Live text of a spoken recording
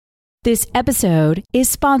This episode is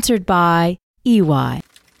sponsored by EY.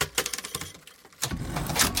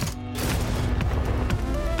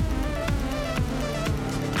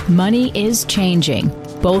 Money is changing,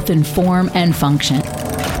 both in form and function.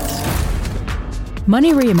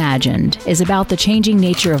 Money Reimagined is about the changing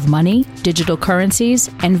nature of money, digital currencies,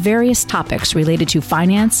 and various topics related to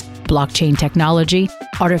finance, blockchain technology,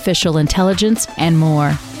 artificial intelligence, and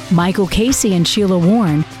more. Michael Casey and Sheila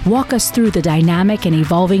Warren walk us through the dynamic and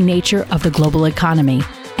evolving nature of the global economy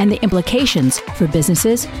and the implications for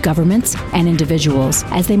businesses, governments, and individuals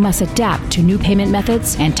as they must adapt to new payment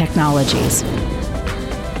methods and technologies.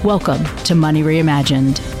 Welcome to Money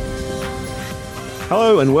Reimagined.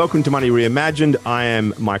 Hello and welcome to Money Reimagined. I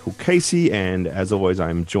am Michael Casey, and as always,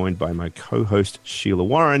 I'm joined by my co-host Sheila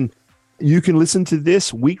Warren. You can listen to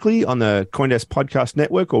this weekly on the CoinDesk Podcast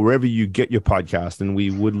Network or wherever you get your podcast, and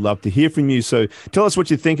we would love to hear from you. So tell us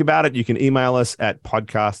what you think about it. You can email us at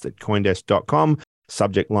podcast@coindesk.com,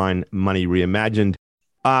 subject line Money Reimagined.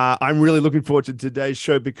 I'm really looking forward to today's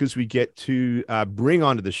show because we get to bring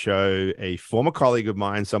onto the show a former colleague of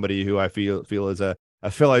mine, somebody who I feel is a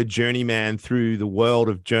fellow journeyman through the world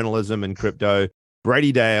of journalism and crypto,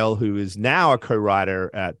 Brady Dale, who is now a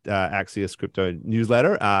co-writer at Axios Crypto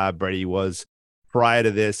Newsletter. Brady was, prior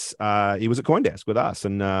to this, he was at CoinDesk with us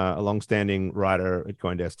and a longstanding writer at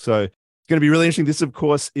CoinDesk. So it's going to be really interesting. This, of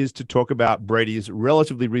course, is to talk about Brady's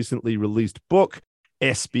relatively recently released book,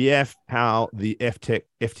 SBF, How the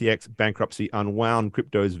FTX Bankruptcy Unwound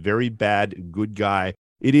Crypto's Very Bad Good Guy.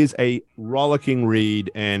 It is a rollicking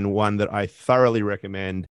read and one that I thoroughly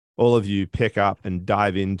recommend all of you pick up and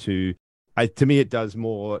dive into. To me, it does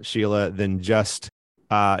more, Sheila, than just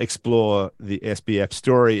explore the SBF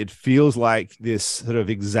story. It feels like this sort of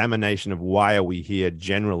examination of why are we here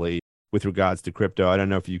generally with regards to crypto. I don't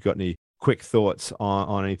know if you've got any quick thoughts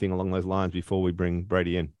on anything along those lines before we bring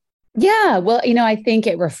Brady in. Yeah, well, I think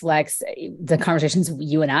it reflects the conversations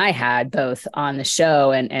you and I had both on the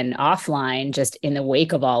show and offline, just in the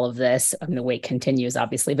wake of all of this. I mean, the wake continues,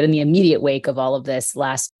 obviously, but in the immediate wake of all of this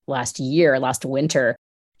last winter,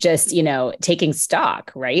 just, taking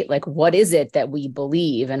stock, right? Like, what is it that we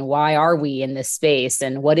believe and why are we in this space?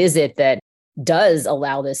 And what is it that does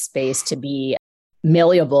allow this space to be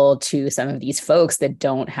malleable to some of these folks that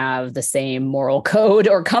don't have the same moral code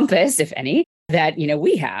or compass, if any, that,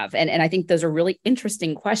 we have. And I think those are really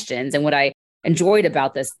interesting questions. And what I enjoyed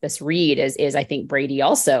about this read is I think Brady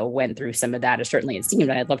also went through some of that, or certainly it seemed,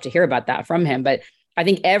 and I'd love to hear about that from him. But I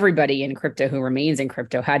think everybody in crypto who remains in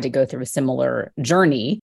crypto had to go through a similar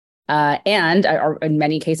journey. And are, in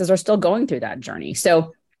many cases, are still going through that journey.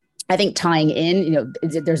 So I think tying in,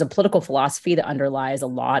 there's a political philosophy that underlies a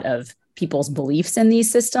lot of people's beliefs in these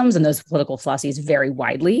systems, and those political philosophies vary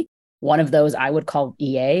widely. One of those I would call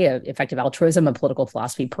EA, effective altruism, a political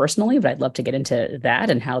philosophy personally, but I'd love to get into that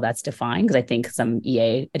and how that's defined, because I think some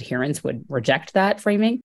EA adherents would reject that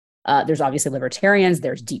framing. There's obviously libertarians,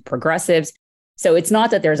 there's deep progressives. So it's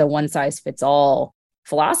not that there's a one-size-fits-all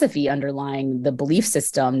philosophy underlying the belief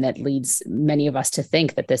system that leads many of us to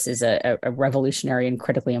think that this is a revolutionary and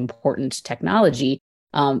critically important technology.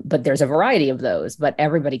 But there's a variety of those, but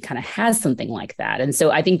everybody kind of has something like that. And so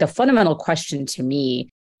I think the fundamental question to me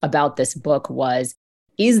about this book was,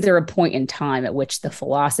 is there a point in time at which the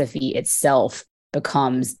philosophy itself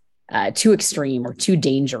becomes too extreme or too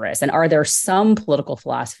dangerous? And are there some political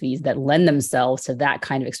philosophies that lend themselves to that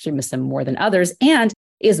kind of extremism more than others? And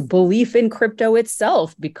is belief in crypto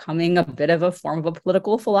itself becoming a bit of a form of a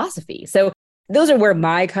political philosophy? So those are where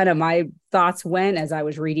my thoughts went as I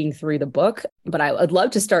was reading through the book. But I would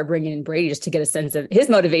love to start bringing in Brady just to get a sense of his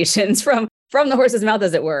motivations from the horse's mouth,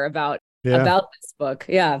 as it were, about this book.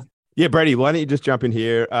 Yeah, Brady, why don't you just jump in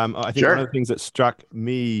here? I think Sure. One of the things that struck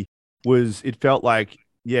me was it felt like,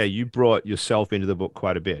 you brought yourself into the book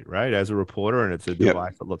quite a bit, right? As a reporter, and it's a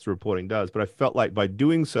device that lots of reporting does. But I felt like by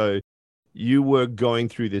doing so, you were going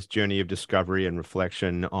through this journey of discovery and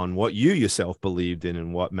reflection on what you yourself believed in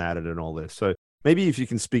and what mattered and all this. So maybe if you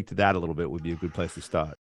can speak to that a little bit would be a good place to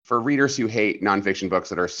start. For readers who hate nonfiction books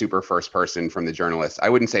that are super first person from the journalist, I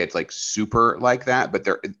wouldn't say it's like super like that, but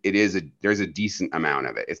there's a decent amount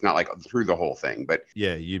of it. It's not like through the whole thing, but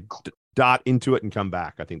you dart into it and come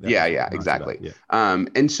back. I think that's exactly. Yeah.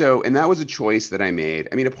 And that was a choice that I made.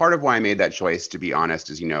 I mean, a part of why I made that choice, to be honest,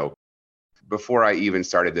 is, before I even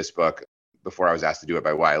started this book, before I was asked to do it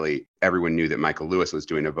by Wiley, everyone knew that Michael Lewis was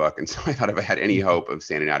doing a book. And so I thought if I had any hope of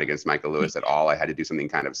standing out against Michael Lewis at all, I had to do something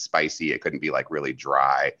kind of spicy. It couldn't be like really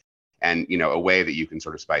dry. And, a way that you can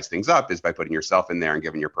sort of spice things up is by putting yourself in there and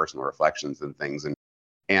giving your personal reflections and things.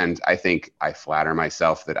 And I think I flatter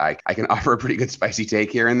myself that I can offer a pretty good spicy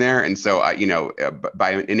take here and there. And so,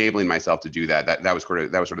 by enabling myself to do that was sort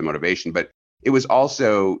of the motivation. But it was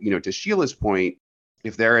also, to Sheila's point,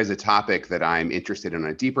 if there is a topic that I'm interested in on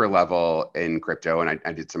a deeper level in crypto, and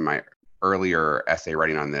I did some of my earlier essay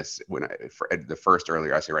writing on this the first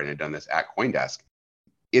earlier essay writing I'd done this at CoinDesk.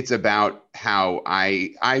 It's about how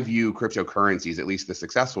I view cryptocurrencies, at least the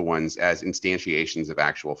successful ones, as instantiations of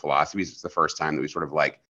actual philosophies. It's the first time that we sort of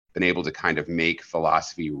been able to kind of make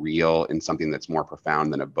philosophy real in something that's more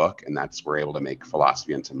profound than a book. And we're able to make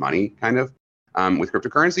philosophy into money kind of with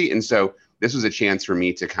cryptocurrency. And so this was a chance for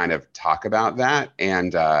me to kind of talk about that.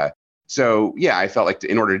 And so, yeah, I felt like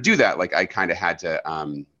in order to do that, I kind of had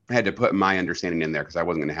to put my understanding in there because I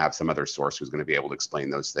wasn't going to have some other source who's going to be able to explain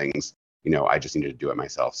those things. I just needed to do it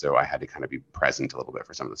myself. So I had to kind of be present a little bit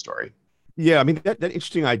for some of the story. Yeah, I mean, that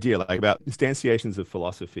interesting idea, about instantiations of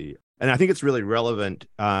philosophy. And I think it's really relevant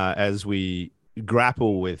as we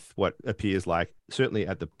grapple with what appears like, certainly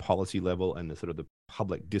at the policy level and the sort of the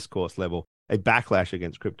public discourse level, a backlash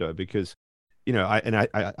against crypto because,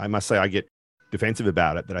 I must say I get defensive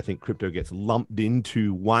about it, that I think crypto gets lumped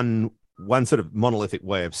into one sort of monolithic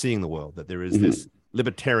way of seeing the world, that there is this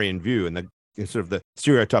libertarian view and sort of the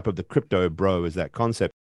stereotype of the crypto bro is that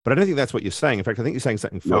concept. But I don't think that's what you're saying. In fact, I think you're saying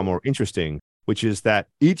something far more interesting, which is that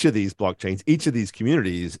each of these blockchains, each of these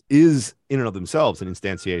communities is in and of themselves an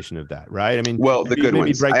instantiation of that, right? I mean, well, the good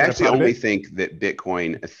ones. I actually only think that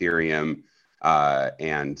Bitcoin, Ethereum,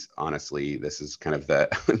 and honestly, this is kind of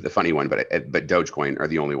the funny one, but Dogecoin are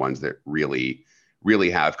the only ones that really,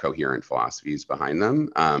 really have coherent philosophies behind them.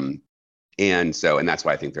 And that's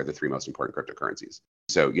why I think they're the three most important cryptocurrencies.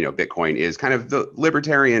 So, Bitcoin is kind of the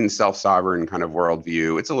libertarian, self-sovereign kind of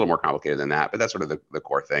worldview. It's a little more complicated than that, but that's sort of the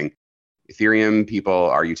core thing. Ethereum people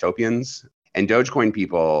are utopians, and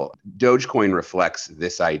Dogecoin reflects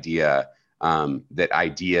this idea that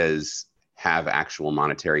ideas have actual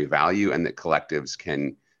monetary value and that collectives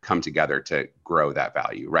can come together to grow that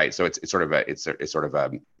value, right? So it's sort of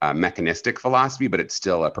a mechanistic philosophy, but it's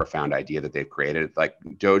still a profound idea that they've created. Like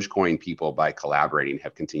Dogecoin people, by collaborating,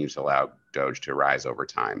 have continued to allow Doge to rise over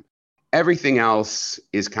time. Everything else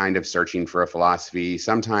is kind of searching for a philosophy.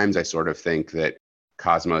 Sometimes I sort of think that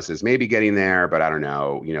Cosmos is maybe getting there, but I don't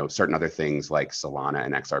know. Certain other things like Solana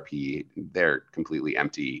and XRP, they're completely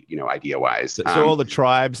empty, idea-wise. So all the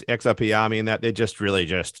tribes, XRP Army, and that they're just really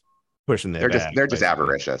just pushing their bag, they're just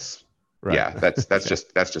avaricious. Right. Yeah, that's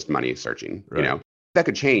just money searching. Right. That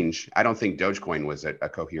could change. I don't think Dogecoin was a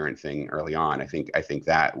coherent thing early on. I think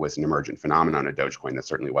that was an emergent phenomenon of Dogecoin. That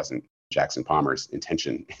certainly wasn't Jackson Palmer's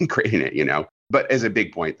intention in creating it. But as a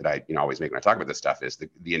big point that I always make when I talk about this stuff is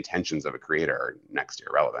the intentions of a creator are next to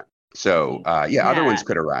irrelevant. So other ones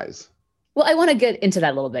could arise. Well, I want to get into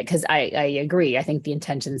that a little bit because I agree. I think the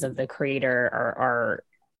intentions of the creator are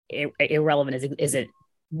irrelevant. Is a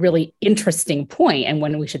really interesting point, and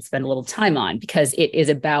one we should spend a little time on, because it is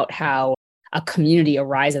about how a community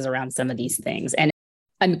arises around some of these things. And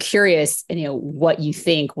I'm curious, what you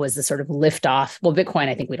think was the sort of liftoff. Well, Bitcoin,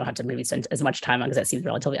 I think we don't have to maybe spend as much time on because that seems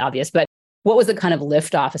relatively obvious. But what was the kind of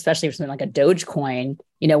liftoff, especially for something like a Dogecoin,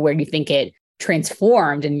 where you think it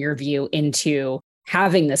transformed, in your view, into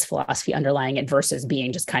having this philosophy underlying it versus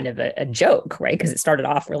being just kind of a joke, right? Because it started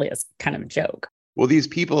off really as kind of a joke. Well, these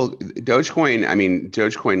people, Dogecoin,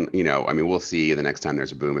 we'll see the next time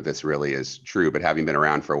there's a boom if this really is true. But having been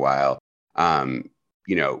around for a while,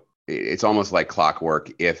 it's almost like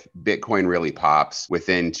clockwork. If Bitcoin really pops,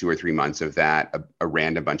 within 2 or 3 months of that, a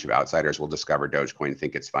random bunch of outsiders will discover Dogecoin,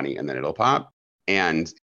 think it's funny, and then it'll pop.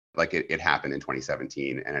 And it happened in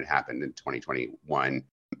 2017 and it happened in 2021.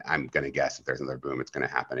 I'm going to guess if there's another boom, it's going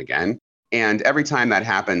to happen again. And every time that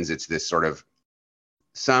happens, it's this sort of,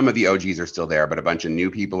 some of the OGs are still there, but a bunch of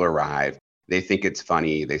new people arrive. They think it's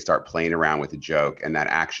funny. They start playing around with the joke. And that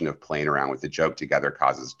action of playing around with the joke together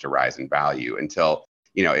causes it to rise in value until,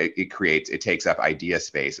 it takes up idea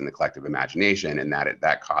space in the collective imagination. And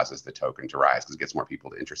that causes the token to rise because it gets more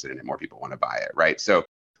people interested in it. More people want to buy it, right? So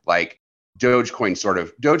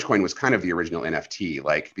Dogecoin was kind of the original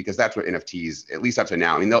NFT, because that's what NFTs, at least up to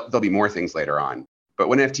now, there'll be more things later on. But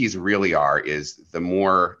what NFTs really are is the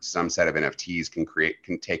more some set of NFTs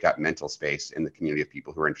can take up mental space in the community of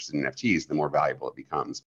people who are interested in NFTs, the more valuable it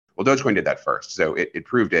becomes. Well, Dogecoin did that first. So it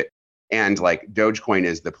proved it. And Dogecoin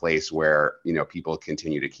is the place where, people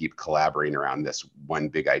continue to keep collaborating around this one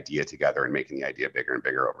big idea together and making the idea bigger and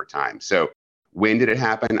bigger over time. So when did it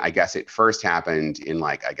happen? I guess it first happened in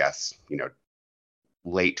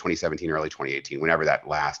late 2017, early 2018, whenever that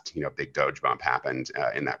last, big Doge bump happened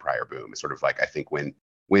in that prior boom. It's sort of I think when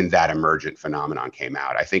when that emergent phenomenon came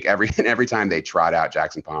out. I think every time they trot out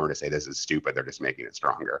Jackson Palmer to say this is stupid, they're just making it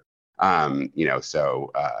stronger. Yeah.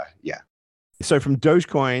 So from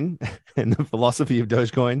Dogecoin and the philosophy of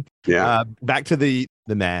Dogecoin, back to the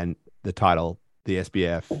man, the title, the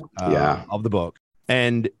SBF of the book.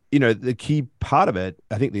 And, the key part of it,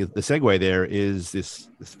 I think the segue there is this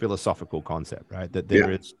philosophical concept, right? That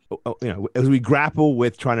there is, as we grapple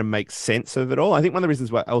with trying to make sense of it all, I think one of the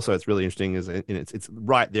reasons why also it's really interesting is it's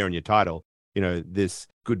right there in your title, this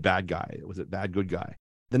good, bad guy. Was it bad, good guy?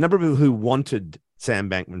 The number of people who wanted Sam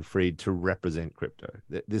Bankman-Fried to represent crypto,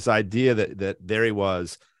 this idea that there he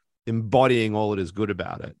was embodying all that is good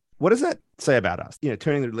about it. What does that say about us?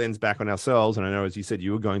 Turning the lens back on ourselves. And I know, as you said,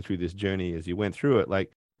 you were going through this journey as you went through it,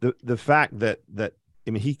 like the fact that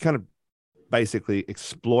he kind of basically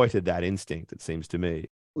exploited that instinct, it seems to me.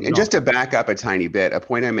 And just to back up a tiny bit, a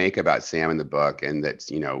point I make about Sam in the book, and that's,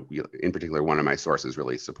 in particular, one of my sources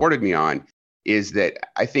really supported me on, is that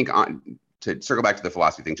I think to circle back to the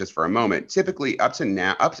philosophy thing just for a moment, typically up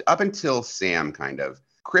until Sam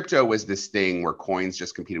crypto was this thing where coins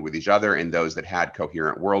just competed with each other, and those that had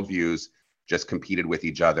coherent worldviews just competed with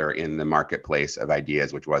each other in the marketplace of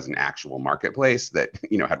ideas, which was an actual marketplace that,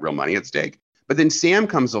 had real money at stake. But then Sam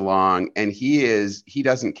comes along and he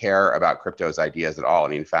doesn't care about crypto's ideas at all.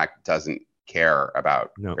 And in fact, doesn't care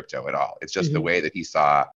about crypto at all. It's just the way that he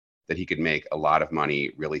saw that he could make a lot of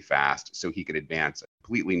money really fast so he could advance a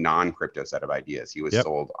completely non-crypto set of ideas. He was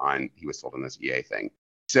sold on this EA thing.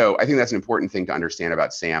 So I think that's an important thing to understand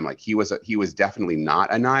about Sam. Like he was definitely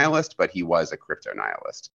not a nihilist, but he was a crypto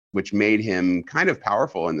nihilist, which made him kind of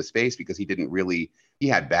powerful in the space because he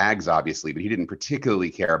had bags, obviously, but he didn't particularly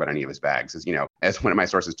care about any of his bags. As one of my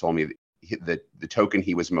sources told me, the token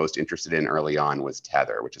he was most interested in early on was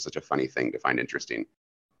Tether, which is such a funny thing to find interesting.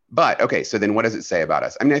 But okay, so then what does it say about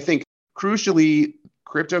us? I think crucially,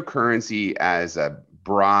 cryptocurrency as a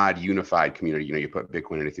broad, unified community, you put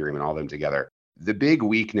Bitcoin and Ethereum and all of them together. The big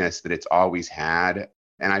weakness that it's always had,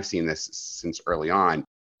 and I've seen this since early on,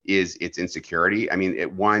 is its insecurity.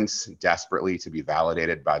 It wants desperately to be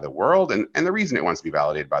validated by the world. And the reason it wants to be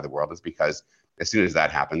validated by the world is because as soon as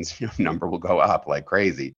that happens, number will go up like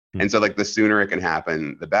crazy. And so the sooner it can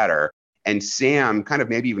happen, the better. And Sam, kind of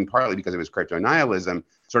maybe even partly because of his crypto nihilism,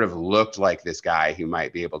 sort of looked like this guy who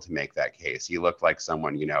might be able to make that case. He looked like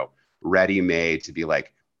someone, ready-made to be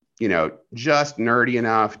just nerdy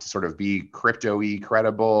enough to sort of be crypto-y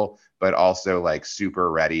credible, but also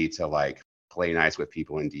super ready to play nice with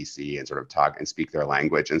people in DC and sort of talk and speak their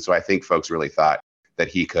language. And so I think folks really thought that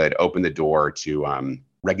he could open the door to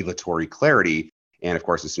regulatory clarity. And of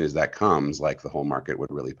course, as soon as that comes, the whole market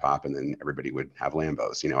would really pop and then everybody would have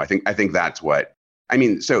Lambos. I think that's what,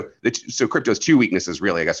 so crypto's two weaknesses,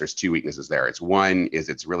 really, I guess there's two weaknesses there. It's one is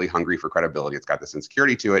it's really hungry for credibility. It's got this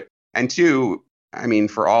insecurity to it. And two,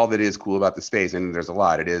 for all that is cool about the space, and there's a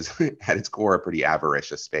lot, it is at its core a pretty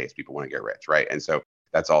avaricious space. People want to get rich, right? And so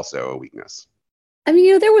that's also a weakness.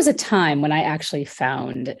 There was a time when I actually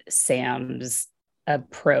found Sam's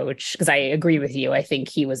approach, because I agree with you. I think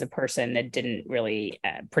he was a person that didn't really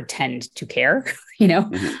pretend to care,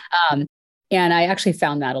 and I actually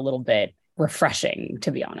found that a little bit refreshing,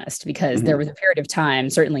 to be honest, because there was a period of time,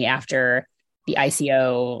 certainly after the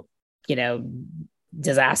ICO,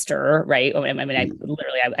 disaster, right?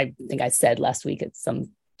 I think I said last week at some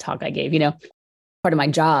talk I gave, part of my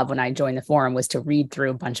job when I joined the forum was to read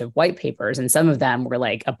through a bunch of white papers. And some of them were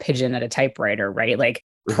like a pigeon at a typewriter, right?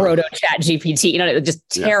 Proto chat GPT, just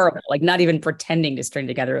terrible, not even pretending to string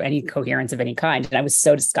together any coherence of any kind. And I was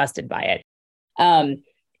so disgusted by it. And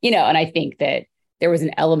I think that there was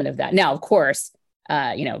an element of that. Now, of course,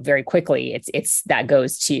 very quickly, it's that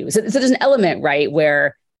goes to, so there's an element, right,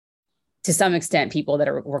 where to some extent, people that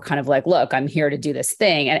were kind of look, I'm here to do this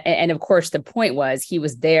thing. And of course, the point was he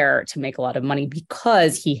was there to make a lot of money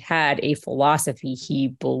because he had a philosophy he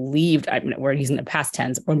believed. We're using the past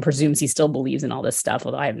tense. One presumes he still believes in all this stuff,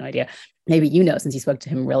 although I have no idea. Maybe since you spoke to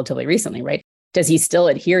him relatively recently, right? Does he still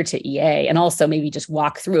adhere to EA? And also maybe just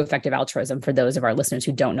walk through effective altruism for those of our listeners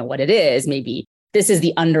who don't know what it is. Maybe this is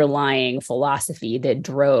the underlying philosophy that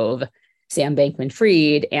drove Sam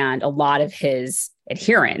Bankman-Fried and a lot of his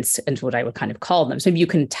adherents, and what I would kind of call them. So maybe you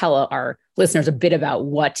can tell our listeners a bit about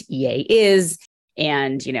what EA is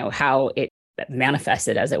and, how it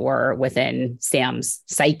manifested, as it were, within Sam's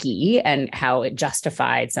psyche and how it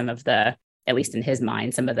justified some of the, at least in his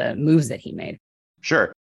mind, some of the moves that he made.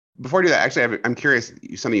 Sure. Before I do that, actually, I'm curious,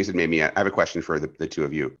 something you said made me, I have a question for the two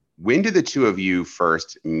of you. When did the two of you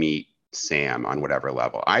first meet Sam on whatever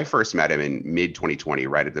level? I first met him in mid 2020,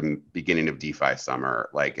 right at the beginning of DeFi summer,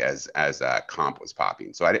 as comp was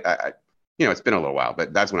popping. So I it's been a little while,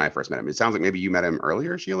 but that's when I first met him. It sounds like maybe you met him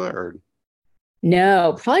earlier, Sheila, or?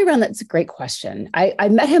 No, probably around that's a great question. I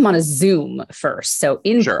met him on a Zoom first. So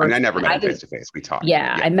in Sure. person, I never met him face to face. We talked.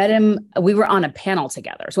 Yeah, I met him. We were on a panel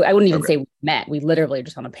together. So I wouldn't even say we met. We literally were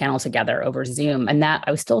just on a panel together over Zoom. And that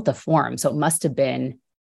I was still at the forum. So it must have been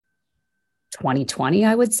 2020,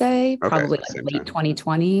 I would say. Probably like late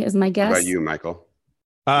 2020 is my guess. What about you, Michael?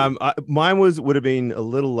 Mine would have been a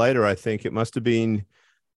little later, I think. It must have been,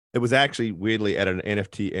 it was actually weirdly at an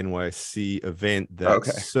NFT NYC event that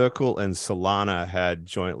Circle and Solana had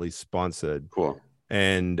jointly sponsored. Cool.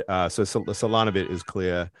 And so the Solana bit is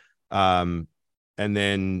clear. And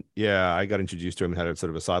then, I got introduced to him and had a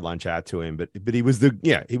sort of a sideline chat to him, but he was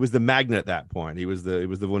the magnet at that point. He was the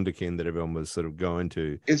wunderkind that everyone was sort of going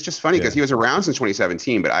to. It's just funny because he was around since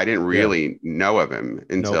 2017, but I didn't really know of him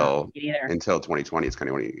until 2020. It's kind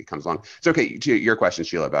of when he comes along. So, okay, to your question,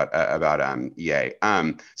 Sheila, about EA.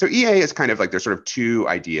 So EA is kind of like, there's sort of two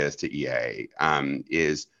ideas to EA.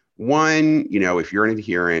 Is one, if you're an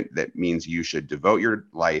adherent, that means you should devote your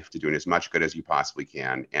life to doing as much good as you possibly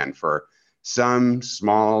can. And for some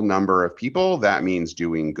small number of people, that means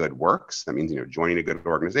doing good works. That means, joining a good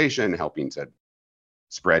organization, helping to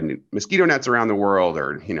spread mosquito nets around the world,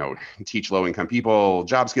 or, teach low-income people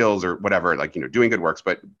job skills or whatever, like, doing good works.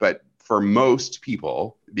 But for most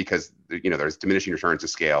people, because, there's diminishing returns to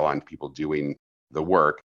scale on people doing the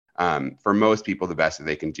work, for most people, the best that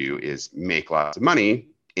they can do is make lots of money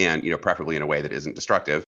and, preferably in a way that isn't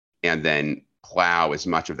destructive, and then plow as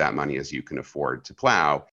much of that money as you can afford to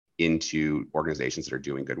plow into organizations that are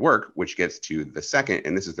doing good work, which gets to the second,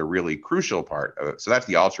 and this is the really crucial part of it. So that's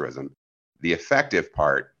the altruism. The effective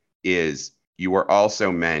part is you are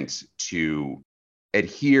also meant to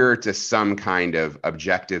adhere to some kind of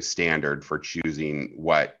objective standard for choosing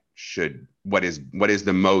what is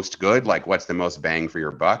the most good, like what's the most bang for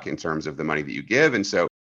your buck in terms of the money that you give. And so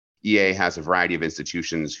EA has a variety of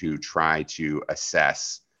institutions who try to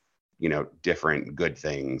assess different good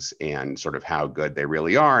things and sort of how good they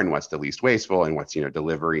really are and what's the least wasteful and what's,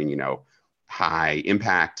 delivering, high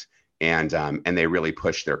impact. And they really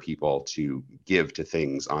push their people to give to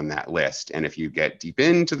things on that list. And if you get deep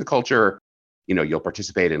into the culture, you'll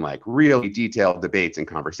participate in like really detailed debates and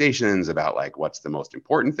conversations about like what's the most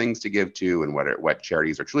important things to give to and what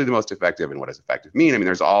charities are truly the most effective and what does effective mean. I mean,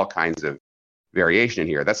 there's all kinds of variation in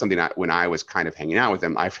here. That's something that when I was kind of hanging out with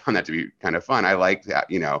them, I found that to be kind of fun. I like that,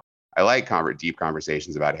 I like deep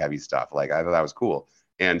conversations about heavy stuff. Like I thought that was cool.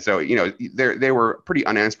 And so, they were pretty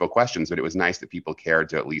unanswerable questions, but it was nice that people cared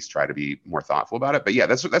to at least try to be more thoughtful about it. But yeah,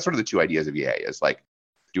 that's sort of the two ideas of EA is like,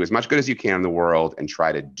 do as much good as you can in the world and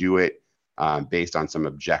try to do it based on some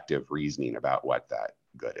objective reasoning about what that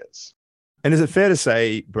good is. And is it fair to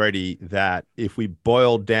say, Brady, that if we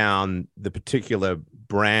boil down the particular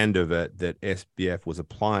brand of it that SBF was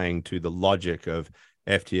applying to the logic of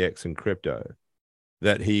FTX and crypto,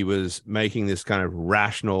 that he was making this kind of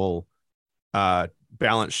rational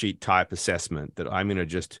balance sheet type assessment that I'm going to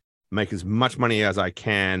just make as much money as I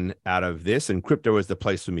can out of this. And crypto is the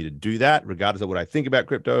place for me to do that, regardless of what I think about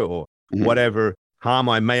crypto or whatever harm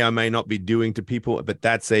I may or may not be doing to people. But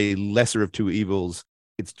that's a lesser of two evils.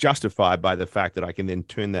 It's justified by the fact that I can then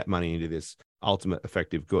turn that money into this ultimate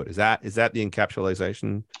effective good. Is that the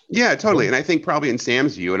encapsulation? Yeah, totally. And I think probably in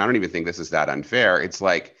Sam's view, and I don't even think this is that unfair, it's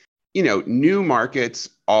like, new markets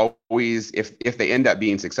always, if they end up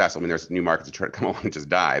being successful, I mean, there's new markets that try to come along and just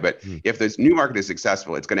die, but if this new market is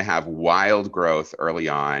successful, it's going to have wild growth early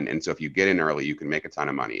on. And so if you get in early, you can make a ton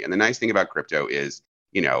of money. And the nice thing about crypto is,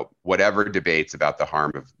 whatever debates about the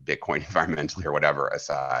harm of Bitcoin environmentally or whatever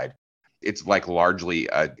aside, it's like largely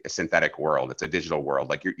a synthetic world. It's a digital world.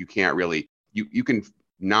 Like you can't really, you can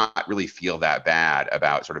not really feel that bad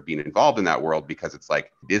about sort of being involved in that world because it's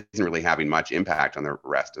like it isn't really having much impact on the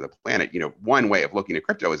rest of the planet. One way of looking at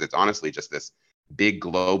crypto is it's honestly just this big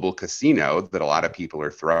global casino that a lot of people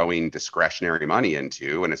are throwing discretionary money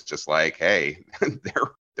into, and it's just like, hey,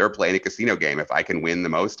 they're playing a casino game. If I can win the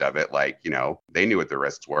most of it, like, they knew what the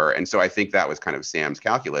risks were. And so I think that was kind of Sam's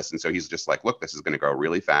calculus. And so he's just like, look, this is going to go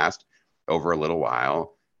really fast over a little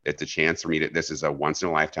while. It's a chance for me this is a once in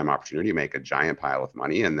a lifetime opportunity to make a giant pile of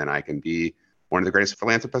money. And then I can be one of the greatest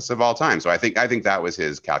philanthropists of all time. So I think that was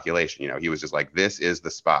his calculation. He was just like, this is the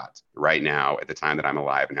spot right now at the time that I'm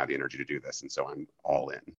alive and have the energy to do this. And so I'm all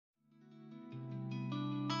in.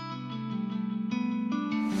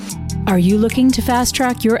 Are you looking to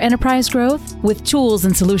fast-track your enterprise growth? With tools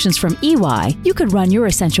and solutions from EY, you could run your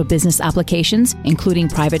essential business applications, including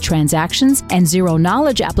private transactions and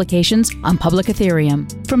zero-knowledge applications on public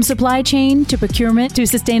Ethereum. From supply chain to procurement to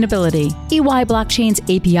sustainability, EY Blockchain's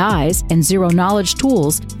APIs and zero-knowledge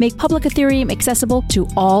tools make public Ethereum accessible to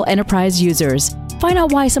all enterprise users. Find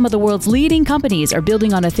out why some of the world's leading companies are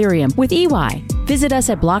building on Ethereum with EY. Visit us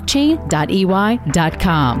at blockchain.ey.com.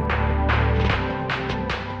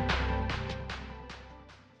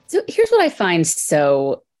 So here's what I find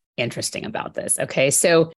so interesting about this. Okay,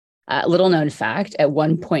 so little known fact: at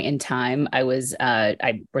one point in time, I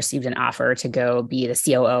received an offer to go be the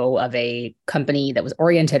COO of a company that was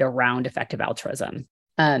oriented around effective altruism.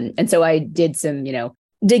 And so I did some,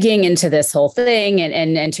 digging into this whole thing.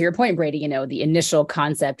 And to your point, Brady, the initial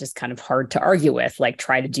concept is kind of hard to argue with, like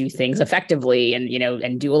try to do things effectively and,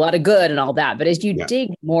 and do a lot of good and all that. But as you dig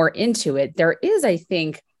more into it, there is, I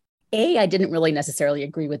think, I didn't really necessarily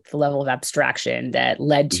agree with the level of abstraction that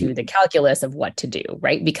led to the calculus of what to do,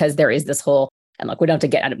 right? Because there is this whole, and look, we don't have to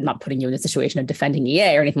get, I'm not putting you in a situation of defending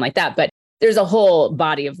EA or anything like that, but there's a whole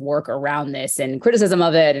body of work around this and criticism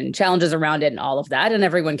of it and challenges around it and all of that. And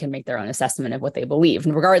everyone can make their own assessment of what they believe.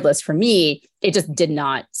 And regardless, for me, it just did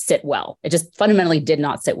not sit well. It just fundamentally did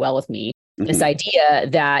not sit well with me. This idea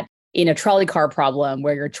that in a trolley car problem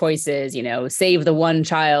where your choice is, save the one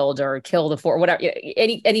child or kill the four, whatever,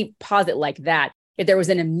 any posit like that, if there was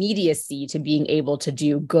an immediacy to being able to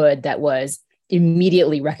do good that was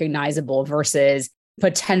immediately recognizable versus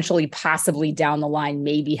potentially possibly down the line,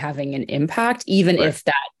 maybe having an impact, even if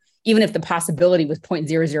the possibility was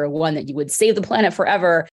 0.001 that you would save the planet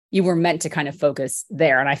forever, you were meant to kind of focus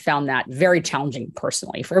there. And I found that very challenging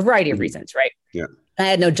personally for a variety of reasons, right? Yeah. I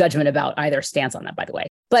had no judgment about either stance on that, by the way.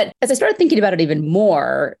 But as I started thinking about it even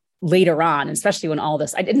more later on, especially when all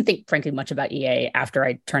this, I didn't think frankly much about EA after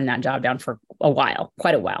I turned that job down for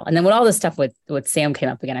quite a while. And then when all this stuff with Sam came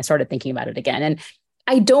up again, I started thinking about it again. And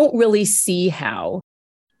I don't really see how,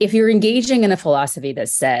 if you're engaging in a philosophy that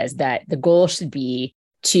says that the goal should be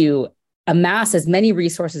to amass as many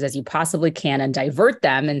resources as you possibly can and divert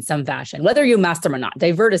them in some fashion, whether you amass them or not,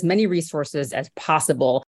 divert as many resources as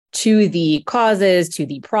possible to the causes, to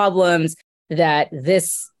the problems that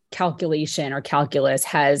this calculation or calculus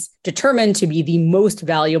has determined to be the most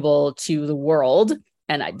valuable to the world.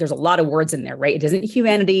 And there's a lot of words in there, right? It isn't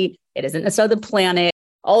humanity. It isn't necessarily the planet.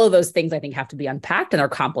 All of those things I think have to be unpacked and are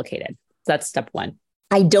complicated. So that's step one.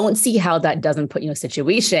 I don't see how that doesn't put you in a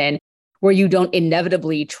situation where you don't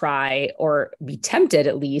inevitably try or be tempted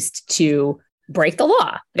at least to break the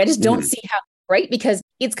law. I just don't see how, right? Because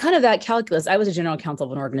it's kind of that calculus. I was a general counsel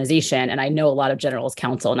of an organization and I know a lot of generals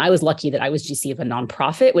counsel. And I was lucky that I was GC of a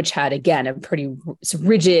nonprofit, which had, again, a pretty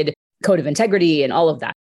rigid code of integrity and all of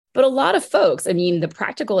that. But a lot of folks, the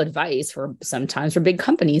practical advice sometimes for big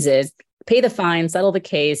companies is pay the fine, settle the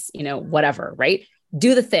case, whatever, right?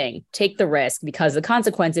 Do the thing, take the risk, because the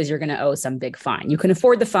consequences, you're going to owe some big fine. You can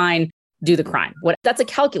afford the fine, do the crime. That's a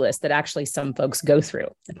calculus that actually some folks go through.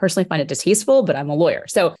 I personally find it distasteful, but I'm a lawyer.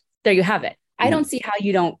 So there you have it. I don't see how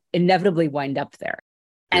you don't inevitably wind up there.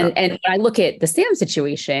 And when I look at the Sam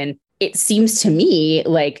situation, it seems to me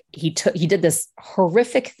like he did this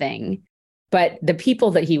horrific thing, but the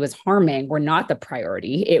people that he was harming were not the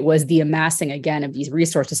priority. It was the amassing, again, of these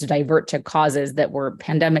resources to divert to causes that were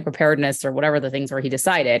pandemic preparedness or whatever the things were he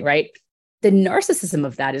decided, right? The narcissism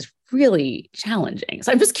of that is really challenging.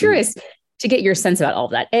 So I'm just curious to get your sense about all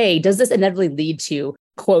of that. Does this inevitably lead to,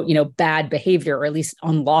 quote, bad behavior or at least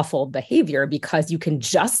unlawful behavior because you can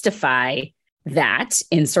justify that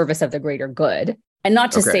in service of the greater good? And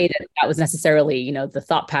not to say that was necessarily, the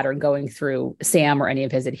thought pattern going through Sam or any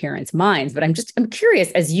of his adherents' minds, but I'm curious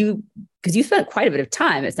because you spent quite a bit of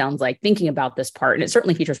time, it sounds like, thinking about this part, and it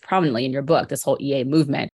certainly features prominently in your book, this whole EA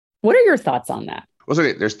movement. What are your thoughts on that? Well,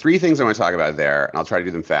 so there's three things I want to talk about there, and I'll try to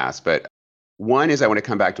do them fast. But one is I want to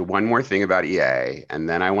come back to one more thing about EA, and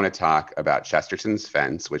then I want to talk about Chesterton's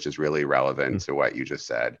fence, which is really relevant to what you just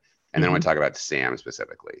said. And then I want to talk about Sam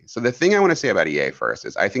specifically. So the thing I want to say about EA first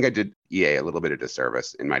is I think I did EA a little bit of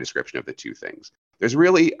disservice in my description of the two things. There's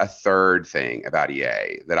really a third thing about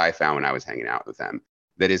EA that I found when I was hanging out with them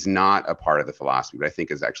that is not a part of the philosophy, but I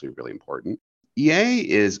think is actually really important. EA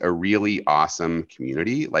is a really awesome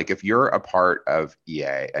community. Like if you're a part of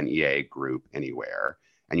an EA group anywhere,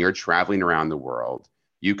 and you're traveling around the world,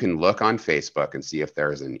 you can look on Facebook and see if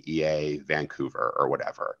there's an EA Vancouver or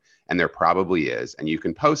whatever. And there probably is. And you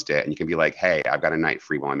can post it and you can be like, hey, I've got a night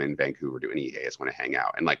free while I'm in Vancouver doing EA. I just want to hang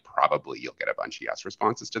out. And probably you'll get a bunch of yes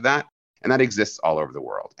responses to that. And that exists all over the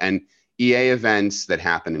world. And EA events that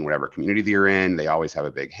happen in whatever community you're in, they always have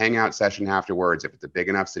a big hangout session afterwards. If it's a big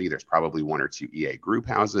enough city, there's probably 1 or 2 EA group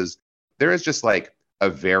houses. There is just like a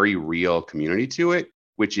very real community to it,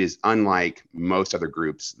 which is unlike most other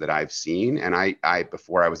groups that I've seen. And I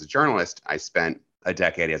before I was a journalist, I spent a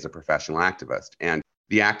decade as a professional activist. And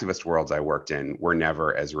the activist worlds I worked in were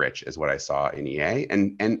never as rich as what I saw in EA.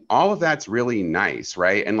 And all of that's really nice,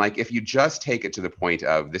 right? And like, if you just take it to the point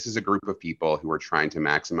of this is a group of people who are trying to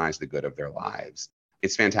maximize the good of their lives,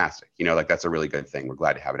 it's fantastic. You know, like that's a really good thing. We're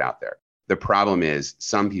glad to have it out there. The problem is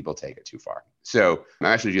some people take it too far. So I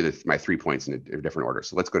actually do my 3 points in a different order.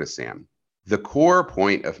 So let's go to Sam. The core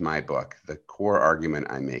point of my book, the core argument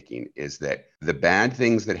I'm making is that the bad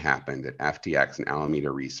things that happened at FTX and Alameda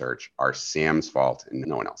Research are Sam's fault and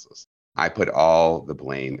no one else's. I put all the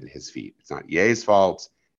blame at his feet. It's not EA's fault.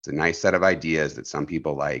 It's a nice set of ideas that some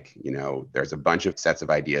people like. You know, there's a bunch of sets of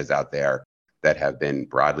ideas out there that have been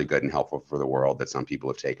broadly good and helpful for the world that some people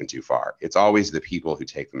have taken too far. It's always the people who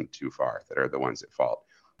take them too far that are the ones at fault.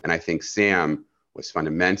 And I think Sam was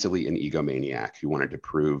fundamentally an egomaniac who wanted to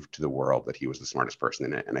prove to the world that he was the smartest person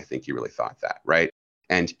in it. And I think he really thought that, right?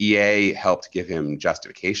 And EA helped give him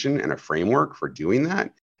justification and a framework for doing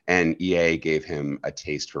that. And EA gave him a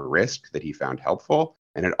taste for risk that he found helpful.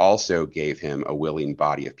 And it also gave him a willing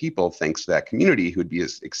body of people, thanks to that community, who'd be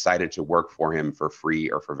as excited to work for him for free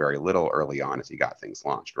or for very little early on as he got things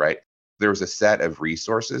launched, right? There was a set of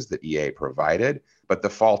resources that EA provided, but the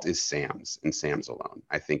fault is Sam's and Sam's alone.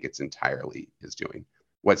 I think it's entirely his doing.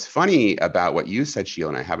 What's funny about what you said, Sheila,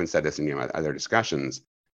 and I haven't said this in my other discussions,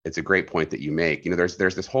 it's a great point that you make. You know, there's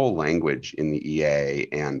this whole language in the EA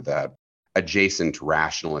and the adjacent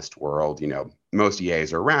rationalist world. You know, most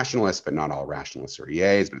EAs are rationalists, but not all rationalists are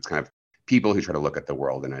EAs, but it's kind of people who try to look at the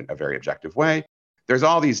world in a very objective way. There's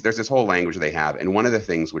this whole language they have. And one of the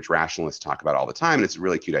things which rationalists talk about all the time, and it's a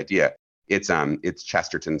really cute idea, it's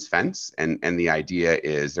Chesterton's fence. And the idea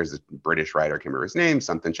is there's a British writer, I can't remember his name,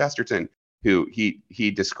 something Chesterton, who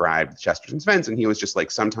he described Chesterton's fence. And he was just like,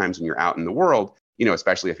 sometimes when you're out in the world, you know,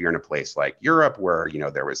 especially if you're in a place like Europe where, you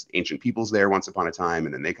know, there was ancient peoples there once upon a time,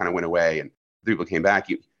 and then they kind of went away and the people came back,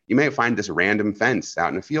 you may find this random fence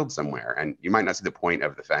out in a field somewhere, and you might not see the point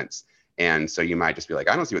of the fence. And so you might just be like,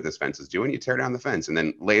 I don't see what this fence is doing. You tear down the fence. And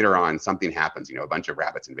then later on, something happens, you know, a bunch of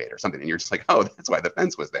rabbits invade or something. And you're just like, oh, that's why the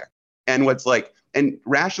fence was there. And and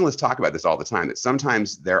rationalists talk about this all the time, that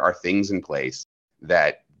sometimes there are things in place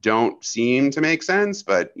that don't seem to make sense,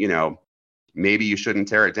 but, you know, maybe you shouldn't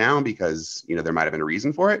tear it down because, you know, there might have been a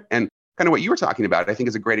reason for it. And kind of what you were talking about, I think,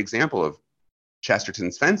 is a great example of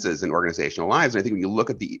Chesterton's fences in organizational lives. And I think when you look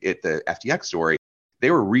at the FTX story, they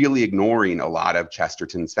were really ignoring a lot of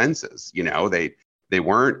Chesterton's fences. You know, they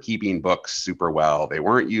weren't keeping books super well. They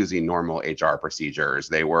weren't using normal HR procedures.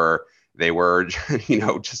 They were, you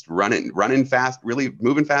know, just running fast, really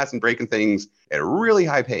moving fast and breaking things at a really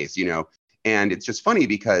high pace, you know. And it's just funny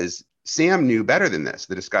because Sam knew better than this.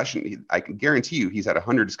 The discussion, I can guarantee you, he's had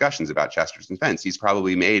 100 discussions about Chesterton's fence. He's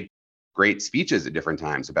probably made great speeches at different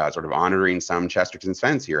times about sort of honoring some Chesterton's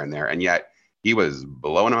fence here and there. And yet he was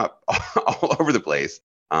blowing them up all over the place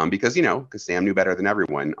because Sam knew better than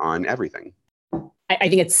everyone on everything. I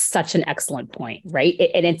think it's such an excellent point, right?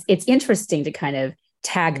 And it's interesting to kind of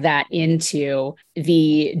tag that into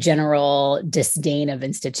the general disdain of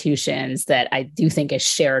institutions that I do think is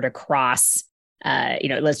shared across,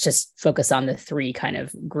 let's just focus on the three kind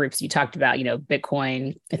of groups you talked about, you know,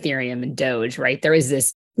 Bitcoin, Ethereum, and Doge, right? There is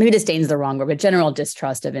this, maybe disdain is the wrong word, but general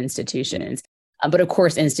distrust of institutions. But of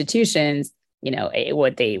course, institutions, you know,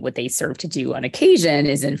 what they serve to do on occasion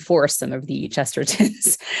is enforce some of the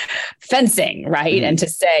Chesterton's fencing, right? Mm-hmm. And to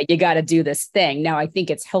say, you got to do this thing. Now, I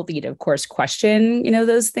think it's healthy to, of course, question, you know,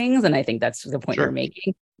 those things. And I think that's the point you're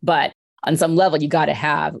making. But on some level, you got to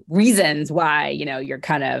have reasons why, you know, you're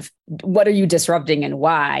kind of, what are you disrupting and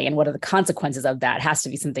why? And what are the consequences of that? It has to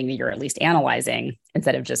be something that you're at least analyzing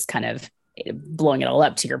instead of just kind of blowing it all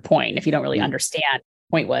up to your point. If you don't really understand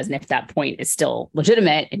point was, and if that point is still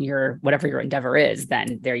legitimate and whatever your endeavor is,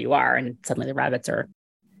 then there you are, and suddenly the rabbits are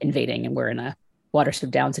invading and we're in a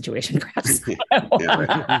Watership Down situation, perhaps.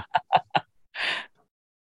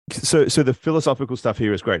 So the philosophical stuff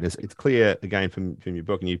here is great, and it's clear again from your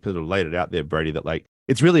book, and you sort of laid it out there, Brady, that like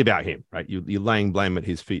it's really about him, right? You're laying blame at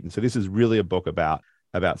his feet, and so this is really a book about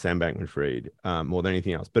Sam Bankman-Fried more than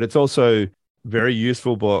anything else. But it's also very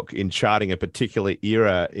useful book in charting a particular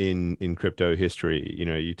era in crypto history. You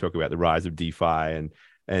know, you talk about the rise of DeFi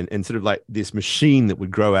and sort of like this machine that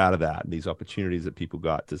would grow out of that, and these opportunities that people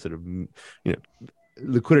got to sort of, you know,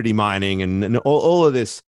 liquidity mining and all of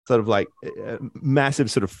this sort of like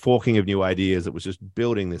massive sort of forking of new ideas that was just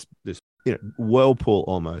building this whirlpool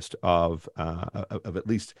almost of at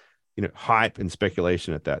least hype and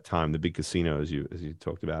speculation at that time, the big casino, as you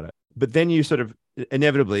talked about it. But then you sort of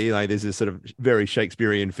inevitably, like, there's this sort of very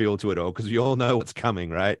Shakespearean feel to it all, because we all know what's coming,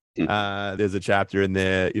 right? There's a chapter in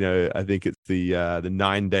there, I think it's the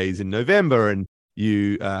 9 days in November, and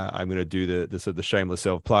I'm going to do the sort of the shameless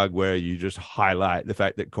self plug where you just highlight the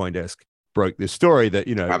fact that CoinDesk broke this story that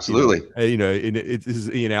absolutely, this is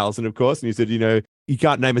Ian Allison, of course, and he said, you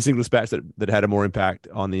can't name a single dispatch that had a more impact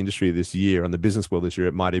on the industry this year, on the business world this year.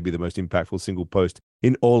 It might be the most impactful single post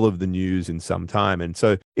in all of the news in some time. And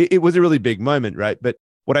so it was a really big moment, right? But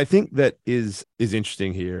what I think that is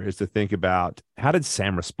interesting here is to think about, how did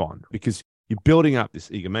Sam respond? Because you're building up this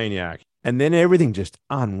egomaniac, and then everything just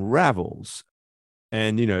unravels.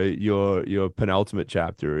 And your penultimate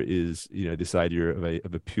chapter is this idea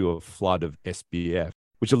of a pure flood of SBF,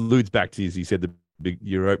 which alludes back to, as you said,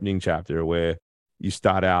 your opening chapter, where you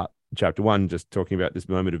start out chapter 1 just talking about this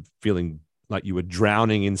moment of feeling like you were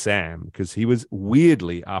drowning in Sam, because he was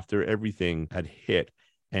weirdly, after everything had hit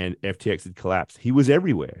and FTX had collapsed, he was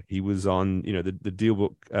everywhere. He was on the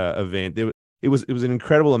DealBook event. It was an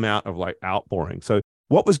incredible amount of like outpouring. So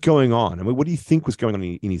what was going on? I mean, what do you think was going on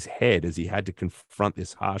in his head as he had to confront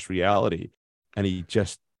this harsh reality? And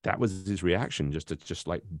that was his reaction, just to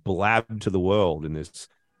like blab to the world in this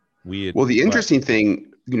weird. Well, the interesting thing,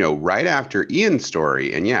 right after Ian's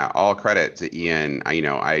story, and yeah, all credit to Ian.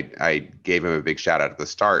 I gave him a big shout out at the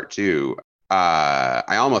start too.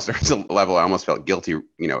 I almost, there was a level I almost felt guilty,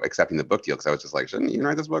 accepting the book deal, because I was just like, shouldn't you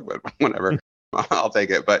write this book? But whatever, I'll take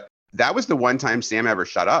it. But that was the one time Sam ever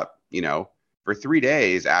shut up. For 3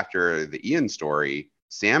 days after the Ian story,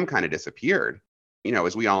 Sam kind of disappeared.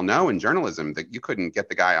 As we all know in journalism, that you couldn't get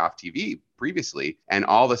the guy off TV previously. And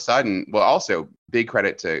all of a sudden, well, also big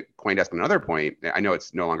credit to CoinDesk on another point. I know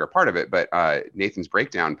it's no longer part of it, but Nathan's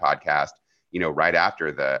Breakdown podcast, right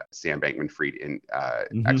after the Sam Bankman-Fried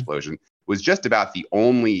explosion, was just about the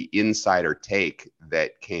only insider take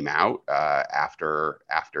that came out after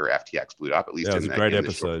FTX blew up, at least in the great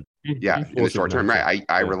episode. In the short term, right?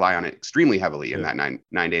 I rely on it extremely heavily in that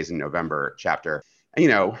 9 days in November chapter.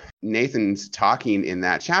 Nathan's talking in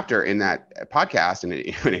that chapter, in that podcast, and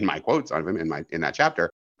in my quotes on him in that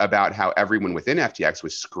chapter, about how everyone within FTX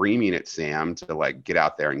was screaming at Sam to like get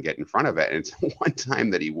out there and get in front of it. And it's one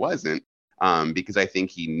time that he wasn't, because I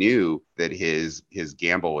think he knew that his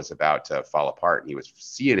gamble was about to fall apart, and he was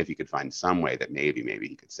seeing if he could find some way that maybe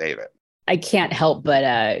he could save it. I can't help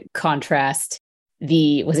but contrast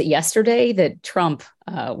was it yesterday that Trump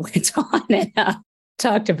went on and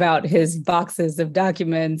talked about his boxes of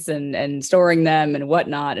documents and storing them and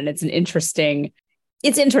whatnot. And it's interesting,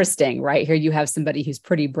 right? Here you have somebody who's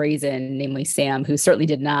pretty brazen, namely Sam, who certainly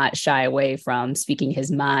did not shy away from speaking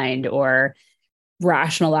his mind or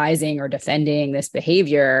rationalizing or defending this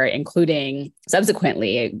behavior, including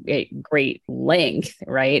subsequently a great length,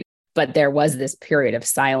 right? But there was this period of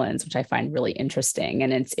silence, which I find really interesting.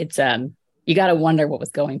 And it's you got to wonder what was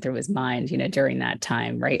going through his mind, during that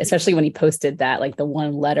time, right? Especially when he posted that, like the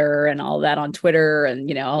one letter and all that on Twitter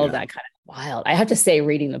and, all of that kind of wild. I have to say,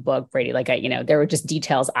 reading the book, Brady, like there were just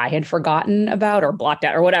details I had forgotten about or blocked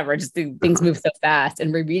out or whatever. Just things move so fast,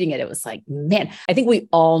 and rereading it, it was like, man, I think we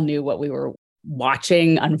all knew what we were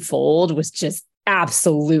watching unfold was just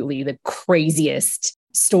absolutely the craziest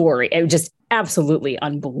story. It was just absolutely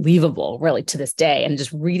unbelievable, really, to this day. And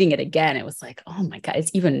just reading it again, it was like, oh my God,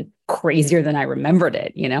 it's even crazier than I remembered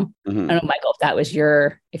it, I don't know, Michael, if that was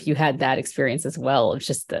if you had that experience as well. It's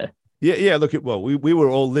just Yeah. Look, we were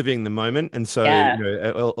all living the moment, and so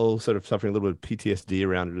all sort of suffering a little bit of PTSD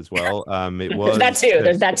around it as well. It was that too.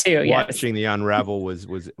 There's that too. Watching the unravel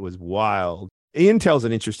was wild. Ian tells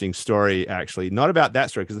an interesting story, actually, not about that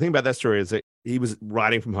story, because the thing about that story is that he was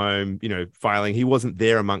writing from home, filing. He wasn't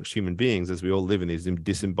there amongst human beings, as we all live in these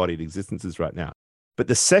disembodied existences right now. But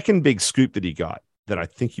the second big scoop that he got, that I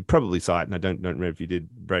think you probably saw it, and I don't remember if you did,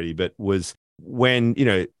 Brady, but was when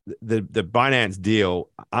the Binance deal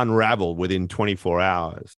unraveled within 24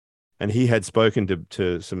 hours, and he had spoken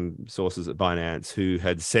to some sources at Binance who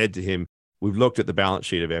had said to him, "We've looked at the balance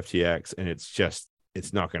sheet of FTX, and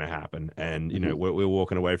it's not going to happen, and we're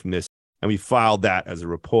walking away from this." And we filed that as a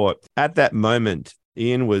report. At that moment,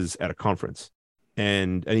 Ian was at a conference,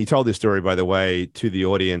 and he told this story, by the way, to the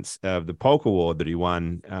audience of the Polk Award that he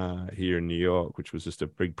won here in New York, which was just a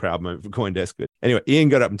big proud moment for CoinDesk. But anyway, Ian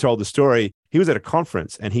got up and told the story. He was at a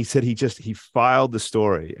conference, and he said he filed the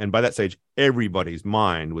story, and by that stage, everybody's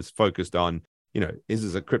mind was focused on, this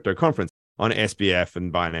is a crypto conference, on SBF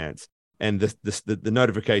and Binance. And the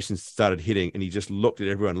notifications started hitting, and he just looked at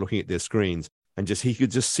everyone looking at their screens, and he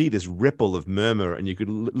could just see this ripple of murmur, and you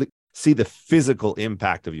could see the physical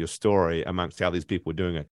impact of your story amongst how these people were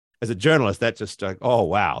doing it. As a journalist, that's just like, oh,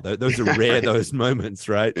 wow, those are rare, those moments,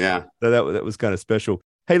 right? Yeah. So that was kind of special.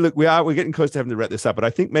 Hey, look, we're getting close to having to wrap this up, but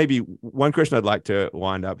I think maybe one question I'd like to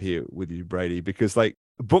wind up here with you, Brady, because like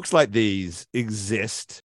books like these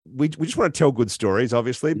exist. We just want to tell good stories,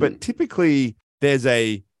 obviously, but typically there's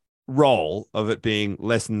a role of it being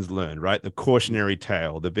lessons learned, right? The cautionary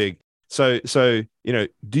tale, the big. So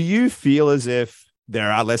do you feel as if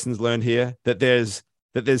there are lessons learned here, that there's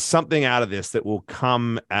something out of this that will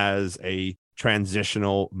come as a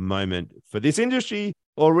transitional moment for this industry,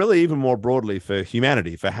 or really even more broadly for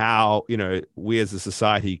humanity, for how, we as a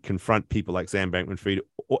society confront people like Sam Bankman-Fried,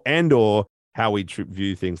 or how we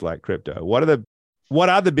view things like crypto? What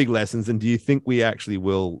are the big lessons, and do you think we actually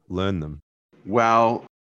will learn them? Well,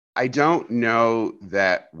 I don't know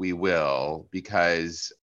that we will,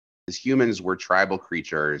 because as humans, we're tribal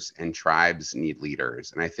creatures and tribes need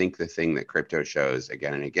leaders. And I think the thing that crypto shows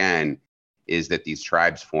again and again is that these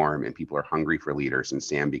tribes form and people are hungry for leaders. And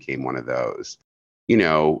Sam became one of those.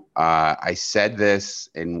 I said this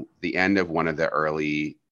in the end of one of the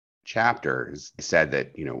early chapters. I said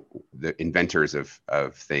that, the inventors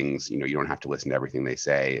of things, you don't have to listen to everything they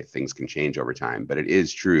say. Things can change over time. But it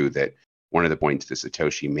is true that one of the points that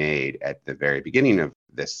Satoshi made at the very beginning of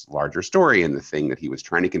this larger story, and the thing that he was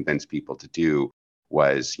trying to convince people to do,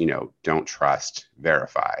 was, don't trust,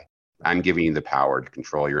 verify. I'm giving you the power to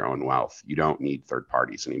control your own wealth. You don't need third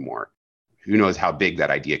parties anymore. Who knows how big that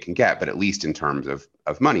idea can get, but at least in terms of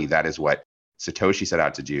money, that is what Satoshi set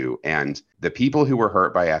out to do. And the people who were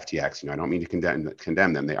hurt by FTX, I don't mean to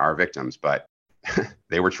condemn them. They are victims, but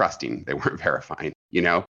they were trusting. They weren't verifying.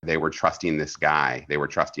 They were trusting this guy. They were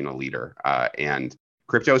trusting a leader. And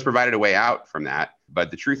crypto has provided a way out from that. But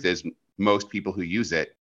the truth is, most people who use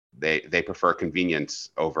it, they prefer convenience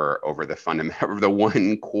over the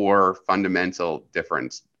one core fundamental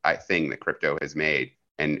difference thing that crypto has made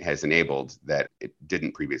and has enabled that it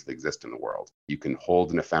didn't previously exist in the world. You can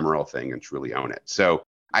hold an ephemeral thing and truly own it. So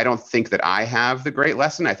I don't think that I have the great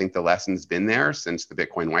lesson. I think the lesson's been there since the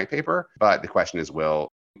Bitcoin white paper. But the question is,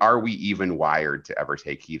 are we even wired to ever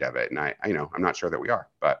take heed of it? And I'm not sure that we are,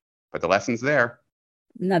 but the lesson's there.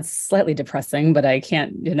 And that's slightly depressing, but I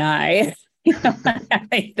can't deny I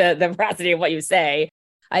think the veracity of what you say.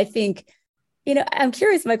 I think, I'm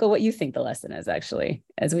curious, Michael, what you think the lesson is actually,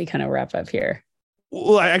 as we kind of wrap up here.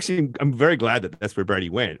 Well, I'm very glad that that's where Brady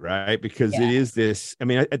went, right? Because it is this, at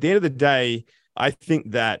the end of the day, I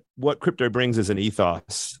think that what crypto brings is an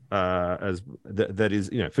ethos, that is,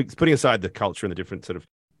 putting aside the culture and the different sort of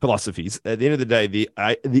philosophies. At the end of the day, the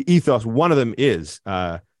ethos, one of them is,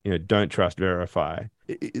 don't trust, verify.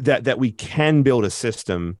 That we can build a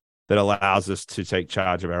system that allows us to take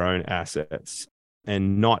charge of our own assets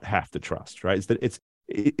and not have to trust, right? The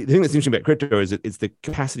thing that's interesting about crypto is it's the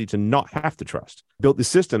capacity to not have to trust. Built this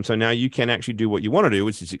system, so now you can actually do what you want to do,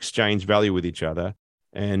 which is exchange value with each other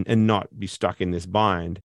and not be stuck in this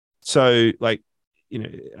bind. So, I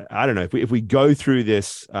don't know, if we go through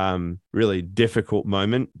this really difficult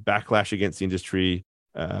moment, backlash against the industry,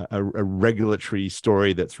 a regulatory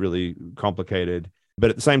story that's really complicated, but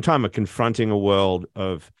at the same time, confronting a world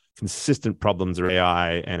of consistent problems of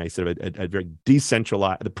AI and a sort of a very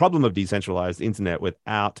decentralized, the problem of decentralized internet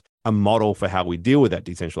without a model for how we deal with that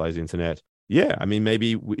decentralized internet. Yeah,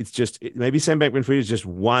 maybe maybe Sam Bankman-Fried is just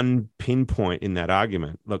one pinpoint in that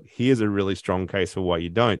argument. Look, here's a really strong case for why you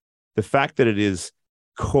don't. The fact that it is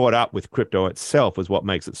caught up with crypto itself is what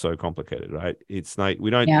makes it so complicated, right? It's like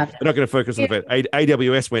we're not going to focus on the fact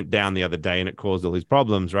AWS went down the other day and it caused all these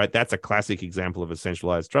problems, right? That's a classic example of a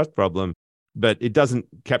centralized trust problem, but it doesn't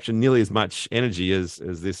capture nearly as much energy as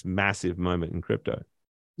this massive moment in crypto.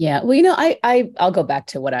 Yeah. Well, I'll go back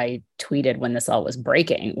to what I tweeted when this all was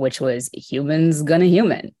breaking, which was humans gonna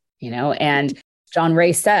human, and John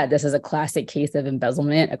Ray said, this is a classic case of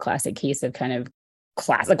embezzlement, a classic case of kind of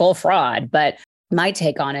classical fraud. But my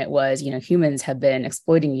take on it was, humans have been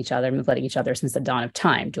exploiting each other, manipulating each other since the dawn of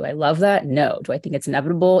time. Do I love that? No. Do I think it's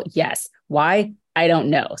inevitable? Yes. Why? I don't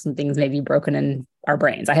know. Some things may be broken in our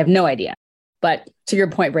brains. I have no idea. But to your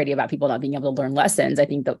point, Brady, about people not being able to learn lessons, I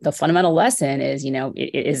think the fundamental lesson is, it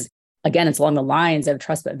is, again, it's along the lines of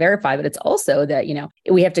trust but verify, but it's also that,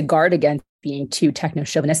 we have to guard against being too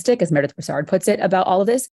techno-chauvinistic, as Meredith Broussard puts it, about all of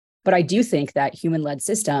this. But I do think that human-led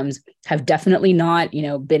systems have definitely not,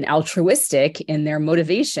 been altruistic in their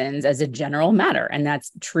motivations as a general matter. And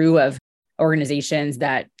that's true of organizations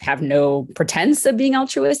that have no pretense of being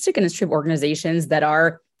altruistic. And it's true of organizations that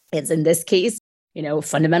are, it's in this case,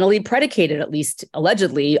 fundamentally predicated, at least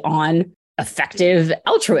allegedly, on effective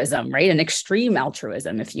altruism, right? An extreme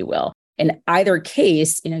altruism, if you will. in either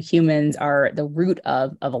case, humans are the root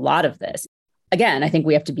of a lot of this. Again, I think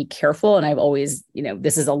we have to be careful. And I've always,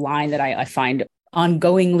 this is a line that I find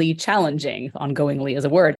ongoingly challenging. Ongoingly is a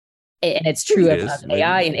word. And it's true of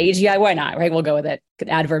AI and AGI. Why not, right? We'll go with it. Could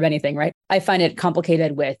adverb anything, right? I find it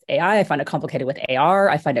complicated with AI. I find it complicated with AR.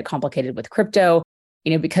 I find it complicated with crypto,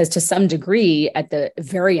 because to some degree, at the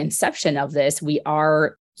very inception of this,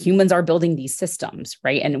 humans are building these systems,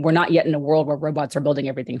 right? And we're not yet in a world where robots are building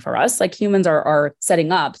everything for us. Like humans are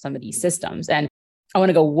setting up some of these systems. And I want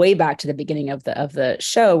to go way back to the beginning of the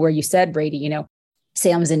show where you said, Brady,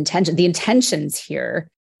 Sam's the intentions here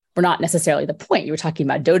were not necessarily the point. You were talking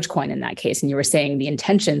about Dogecoin in that case, and you were saying the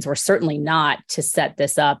intentions were certainly not to set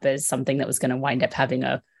this up as something that was going to wind up having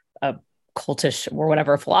a cultish or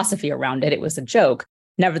whatever philosophy around it. It was a joke.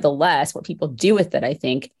 Nevertheless, what people do with it, I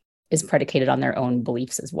think, is predicated on their own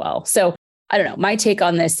beliefs as well. So I don't know. My take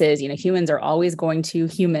on this is, humans are always going to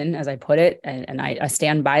human, as I put it, and I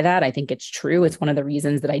stand by that. I think it's true. It's one of the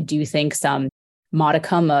reasons that I do think some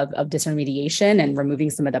modicum of disintermediation and removing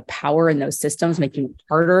some of the power in those systems, making it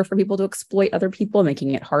harder for people to exploit other people,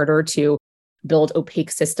 making it harder to build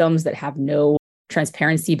opaque systems that have no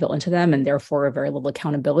transparency built into them and therefore very little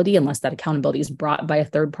accountability unless that accountability is brought by a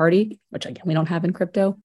third party, which again, we don't have in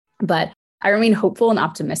crypto. But I remain hopeful and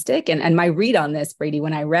optimistic. And my read on this, Brady,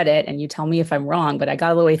 when I read it, and you tell me if I'm wrong, but I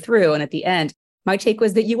got all the way through. And at the end, my take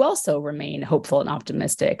was that you also remain hopeful and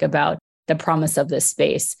optimistic about the promise of this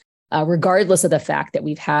space. Regardless of the fact that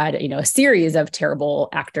we've had, a series of terrible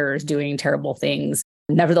actors doing terrible things.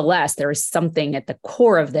 Nevertheless, there is something at the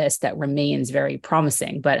core of this that remains very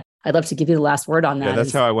promising. But I'd love to give you the last word on that. Yeah,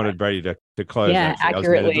 that's how I wanted Brady to close. Yeah, actually.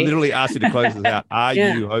 accurately. I was literally asked you to close this out. Are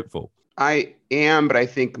you hopeful? I am, but I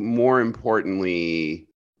think more importantly,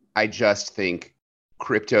 I just think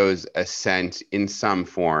crypto's ascent in some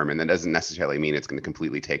form, and that doesn't necessarily mean it's going to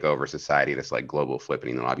completely take over society, this like global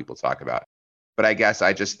flipping that a lot of people talk about. But I guess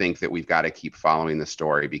I just think that we've got to keep following the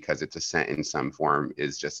story because its ascent in some form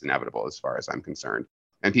is just inevitable as far as I'm concerned.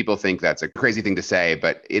 And people think that's a crazy thing to say,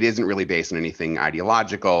 but it isn't really based on anything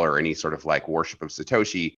ideological or any sort of like worship of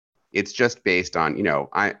Satoshi. It's just based on,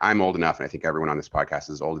 I'm old enough, and I think everyone on this podcast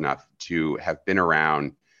is old enough to have been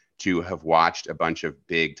around, to have watched a bunch of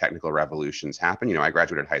big technical revolutions happen. I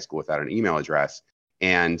graduated high school without an email address.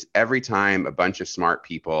 And every time a bunch of smart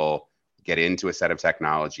people get into a set of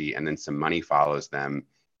technology and then some money follows them,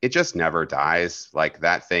 it just never dies. Like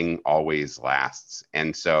that thing always lasts.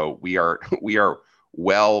 And so we are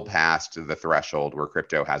well past the threshold where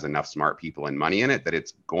crypto has enough smart people and money in it that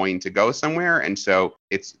it's going to go somewhere. And so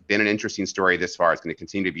it's been an interesting story this far. It's going to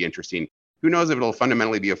continue to be interesting. Who knows if it'll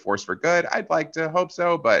fundamentally be a force for good? I'd like to hope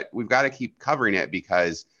so, but we've got to keep covering it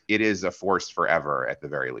because it is a force forever at the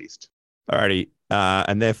very least. Alrighty.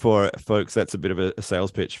 And therefore, folks, that's a bit of a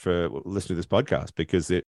sales pitch for listening to this podcast because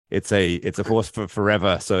it's a force for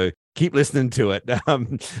forever. So keep listening to it.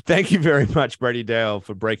 Thank you very much, Brady Dale,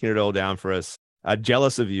 for breaking it all down for us.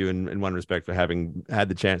 Jealous of you in one respect for having had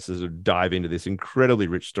the chance to sort of dive into this incredibly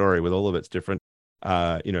rich story with all of its different,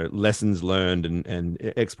 lessons learned and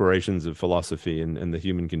explorations of philosophy and the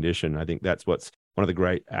human condition. I think that's what's one of the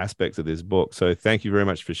great aspects of this book. So thank you very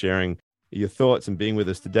much for sharing your thoughts and being with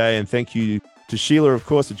us today. And thank you to Sheila, of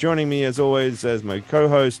course, for joining me as always as my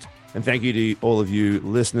co-host. And thank you to all of you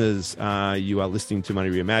listeners. You are listening to Money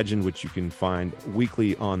Reimagined, which you can find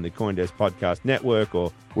weekly on the CoinDesk Podcast Network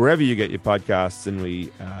or wherever you get your podcasts. And we,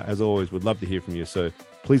 as always, would love to hear from you. So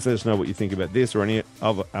please let us know what you think about this or any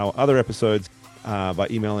of our other episodes by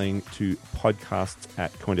emailing to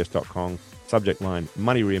podcasts@coindesk.com. Subject line,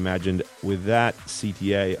 Money Reimagined. With that,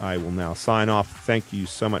 CTA, I will now sign off. Thank you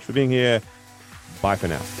so much for being here. Bye for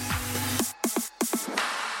now.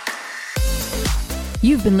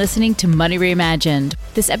 You've been listening to Money Reimagined.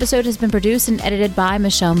 This episode has been produced and edited by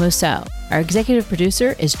Michelle Mousseau. Our executive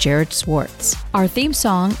producer is Jared Swartz. Our theme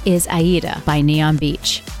song is Aida by Neon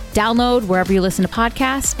Beach. Download wherever you listen to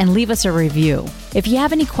podcasts and leave us a review. If you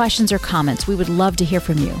have any questions or comments, we would love to hear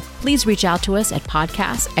from you. Please reach out to us at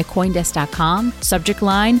podcasts@coindesk.com, subject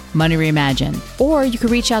line, Money Reimagined. Or you can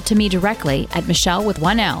reach out to me directly at Michelle with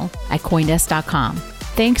 1L at coindesk.com.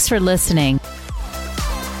 Thanks for listening.